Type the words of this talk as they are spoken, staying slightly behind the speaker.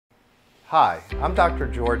Hi, I'm Dr.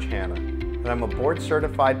 George Hanna, and I'm a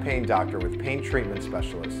board-certified pain doctor with Pain Treatment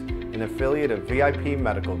Specialists, an affiliate of VIP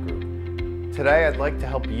Medical Group. Today, I'd like to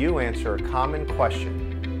help you answer a common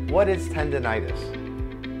question. What is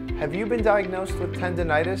tendinitis? Have you been diagnosed with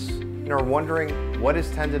tendinitis and are wondering, what is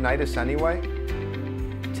tendinitis anyway?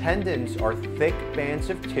 Tendons are thick bands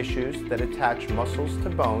of tissues that attach muscles to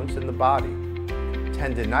bones in the body.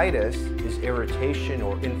 Tendinitis is irritation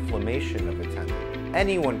or inflammation of a tendon.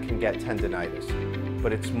 Anyone can get tendinitis,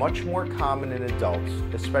 but it's much more common in adults,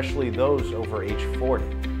 especially those over age 40.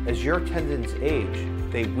 As your tendons age,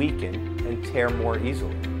 they weaken and tear more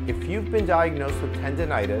easily. If you've been diagnosed with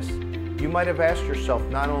tendinitis, you might have asked yourself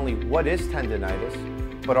not only what is tendinitis,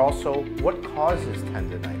 but also what causes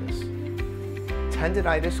tendinitis.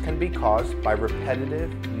 Tendinitis can be caused by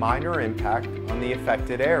repetitive, minor impact on the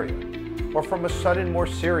affected area, or from a sudden, more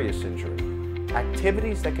serious injury.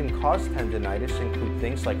 Activities that can cause tendinitis include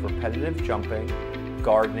things like repetitive jumping,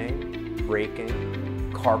 gardening, braking,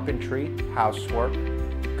 carpentry, housework,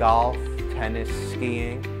 golf, tennis,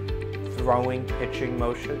 skiing, throwing, pitching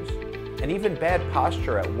motions, and even bad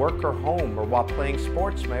posture at work or home or while playing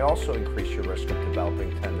sports may also increase your risk of developing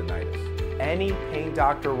tendinitis. Any pain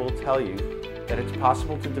doctor will tell you that it's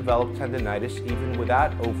possible to develop tendinitis even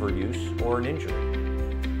without overuse or an injury.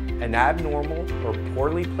 An abnormal or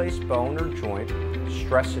poorly placed bone or joint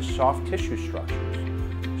stresses soft tissue structures.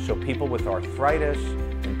 So people with arthritis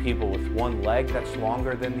and people with one leg that's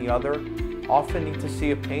longer than the other often need to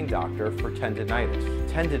see a pain doctor for tendinitis.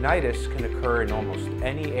 Tendinitis can occur in almost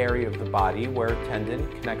any area of the body where a tendon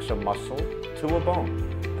connects a muscle to a bone.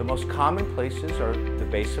 The most common places are the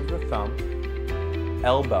base of the thumb,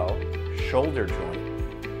 elbow, shoulder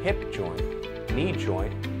joint, hip joint, knee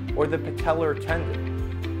joint, or the patellar tendon,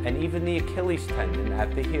 and even the Achilles tendon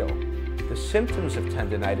at the heel. The symptoms of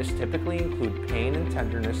tendinitis typically include pain and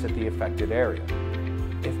tenderness at the affected area.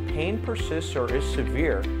 If pain persists or is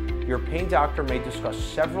severe, your pain doctor may discuss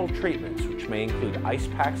several treatments, which may include ice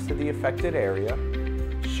packs to the affected area,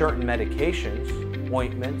 certain medications,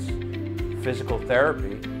 ointments, physical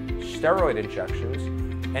therapy, steroid injections,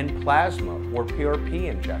 and plasma or PRP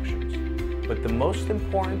injections. But the most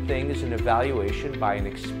important thing is an evaluation by an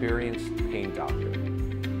experienced pain doctor.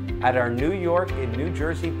 At our New York and New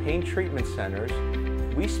Jersey pain treatment centers,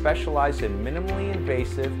 we specialize in minimally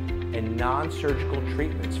invasive and non-surgical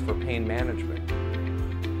treatments for pain management.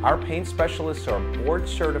 Our pain specialists are board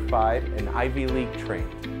certified and Ivy League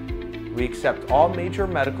trained. We accept all major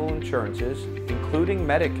medical insurances, including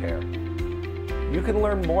Medicare. You can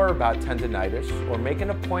learn more about tendinitis or make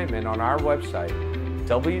an appointment on our website,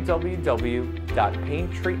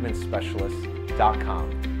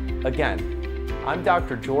 www.paintreatmentspecialist.com. Again, I'm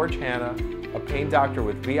Dr. George Hanna, a pain doctor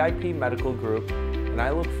with VIP Medical Group, and I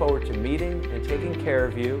look forward to meeting and taking care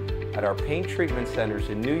of you at our pain treatment centers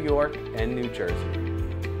in New York and New Jersey.